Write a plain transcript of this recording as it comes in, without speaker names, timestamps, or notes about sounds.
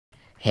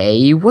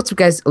Hey, what's up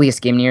guys, Elias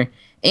Gaming here,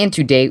 and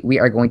today we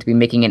are going to be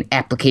making an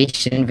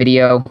application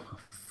video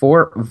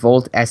for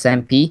Volt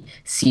SMP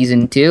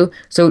Season 2.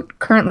 So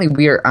currently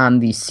we are on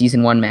the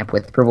Season 1 map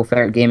with Purple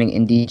Ferret Gaming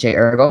and DJ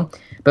Ergo,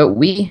 but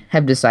we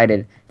have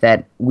decided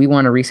that we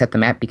want to reset the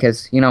map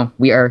because, we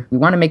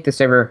want to make the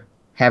server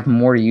have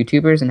more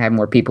YouTubers and have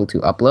more people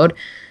to upload.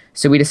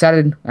 So we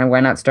decided,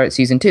 why not start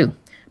Season 2?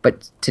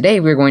 But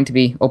today we're going to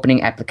be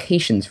opening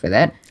applications for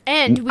that.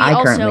 And we I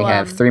also currently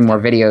have 3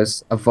 more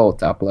videos of Volt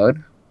to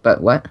upload.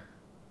 But what?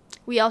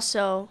 we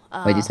also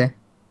What'd you say?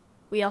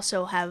 we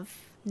also have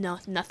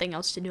nothing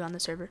else to do on the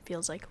server.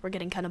 Feels like we're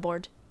getting kind of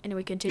bored, and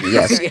we continue.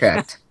 Yes,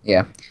 correct.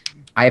 Yeah.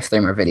 I have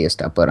 3 more videos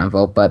to upload on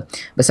Volt,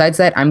 but besides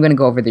that, I'm going to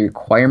go over the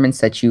requirements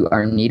that you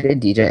are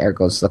needed. DJ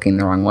Ergo's looking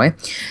the wrong way.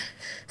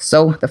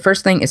 So the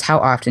first thing is, how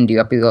often do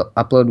you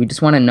upload? We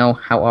just want to know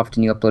how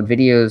often you upload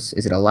videos.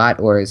 Is it a lot,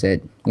 or is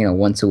it,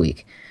 once a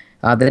week?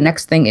 The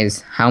next thing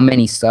is how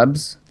many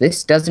subs.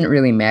 This doesn't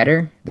really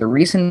matter. The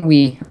reason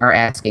we are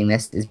asking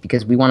this is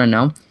because we want to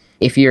know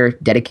if you're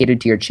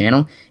dedicated to your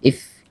channel.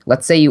 If,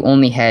 let's say, you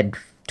only had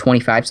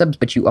 25 subs,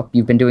 but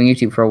you've been doing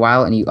YouTube for a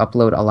while and you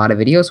upload a lot of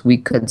videos, we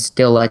could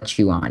still let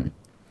you on.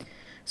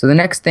 So the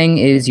next thing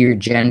is your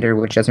gender,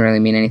 which doesn't really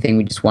mean anything.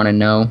 We just want to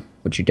know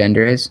what your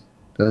gender is.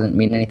 Doesn't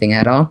mean anything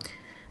at all.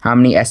 How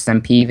many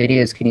SMP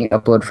videos can you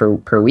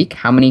upload per week?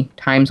 How many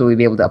times will we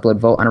be able to upload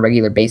Volt on a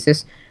regular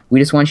basis? We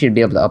just want you to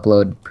be able to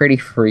upload pretty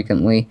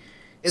frequently.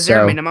 Is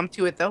there a minimum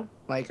to it though?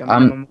 Like a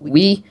minimum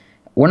we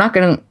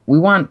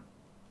want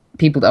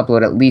people to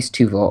upload at least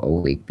 2 Volt a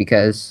week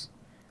because,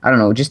 I don't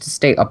know, just to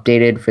stay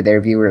updated for their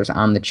viewers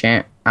on the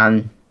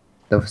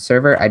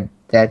server. I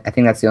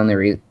think that's the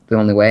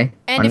only way.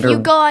 And if you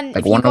go on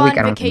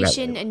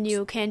vacation and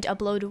you can't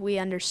upload, we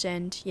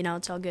understand.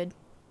 It's all good.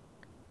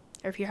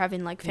 Or if you're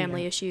having like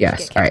family issues.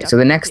 Yes. All right. So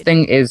the next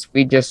thing is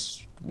we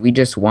just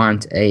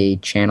want a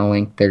channel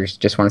link.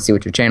 Just want to see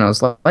what your channel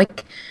is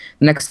like.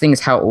 The next thing is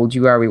how old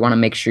you are. We want to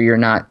make sure you're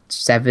not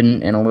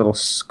 7 and a little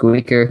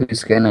squeaker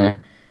who's gonna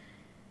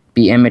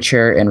be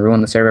immature and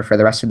ruin the server for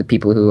the rest of the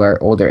people who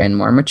are older and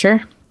more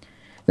mature.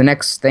 The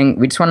next thing,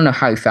 we just want to know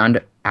how you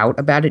found out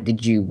about it.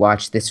 Did you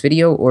watch this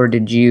video, or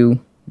did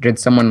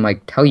someone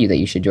like tell you that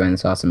you should join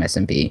this awesome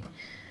SMP?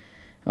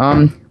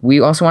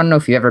 We also want to know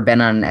if you've ever been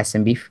on an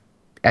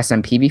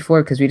SMP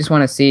before, because we just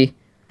want to see,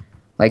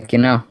 like,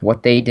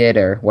 what they did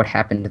or what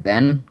happened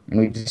then, and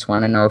we just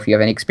want to know if you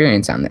have any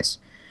experience on this.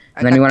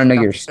 And then we want to know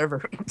your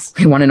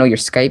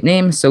Skype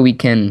name so we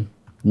can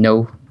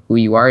know who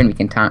you are and we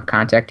can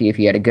contact you if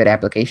you had a good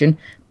application.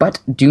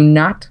 But do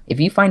not, if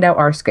you find out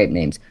our Skype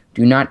names,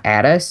 do not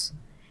add us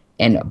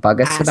and bug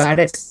us about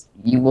it.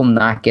 You will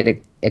not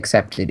get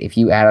accepted if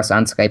you add us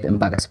on Skype and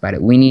bug us about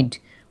it.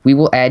 We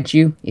will add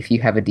you if you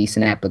have a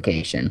decent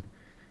application.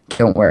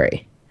 Don't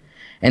worry.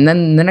 And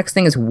then the next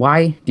thing is,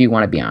 why do you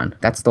want to be on?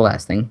 That's the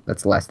last thing.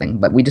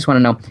 But we just want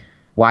to know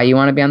why you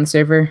want to be on the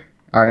server.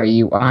 Are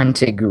you on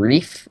to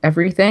grief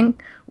everything?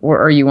 Or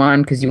are you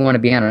on because you want to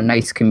be on a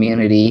nice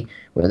community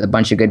with a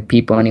bunch of good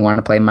people and you want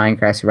to play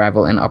Minecraft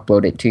Survival and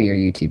upload it to your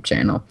YouTube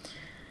channel?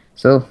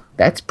 So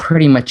that's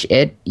pretty much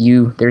it.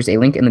 There's a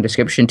link in the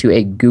description to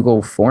a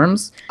Google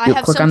Forms. You'll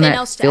click on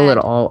that, fill it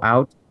all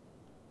out.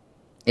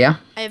 Yeah?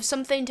 I have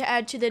something to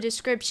add to the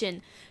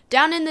description.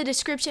 Down in the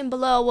description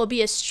below will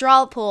be a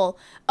straw poll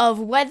of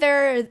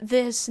whether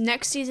this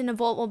next season of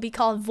Volt will be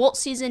called Volt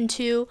Season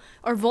 2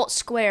 or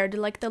Volt²,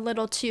 like the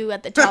little 2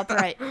 at the top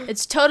right.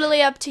 It's totally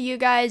up to you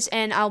guys,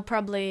 and I'll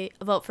probably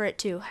vote for it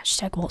too.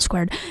 Hashtag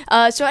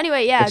Volt². So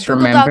anyway, yeah, just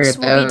Google Docs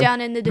will be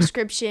down in the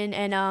description,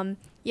 and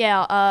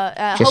just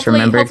hopefully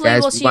remember,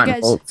 guys, we'll see you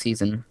guys. Volt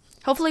season.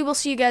 Hopefully we'll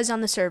see you guys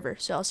on the server.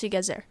 So I'll see you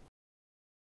guys there.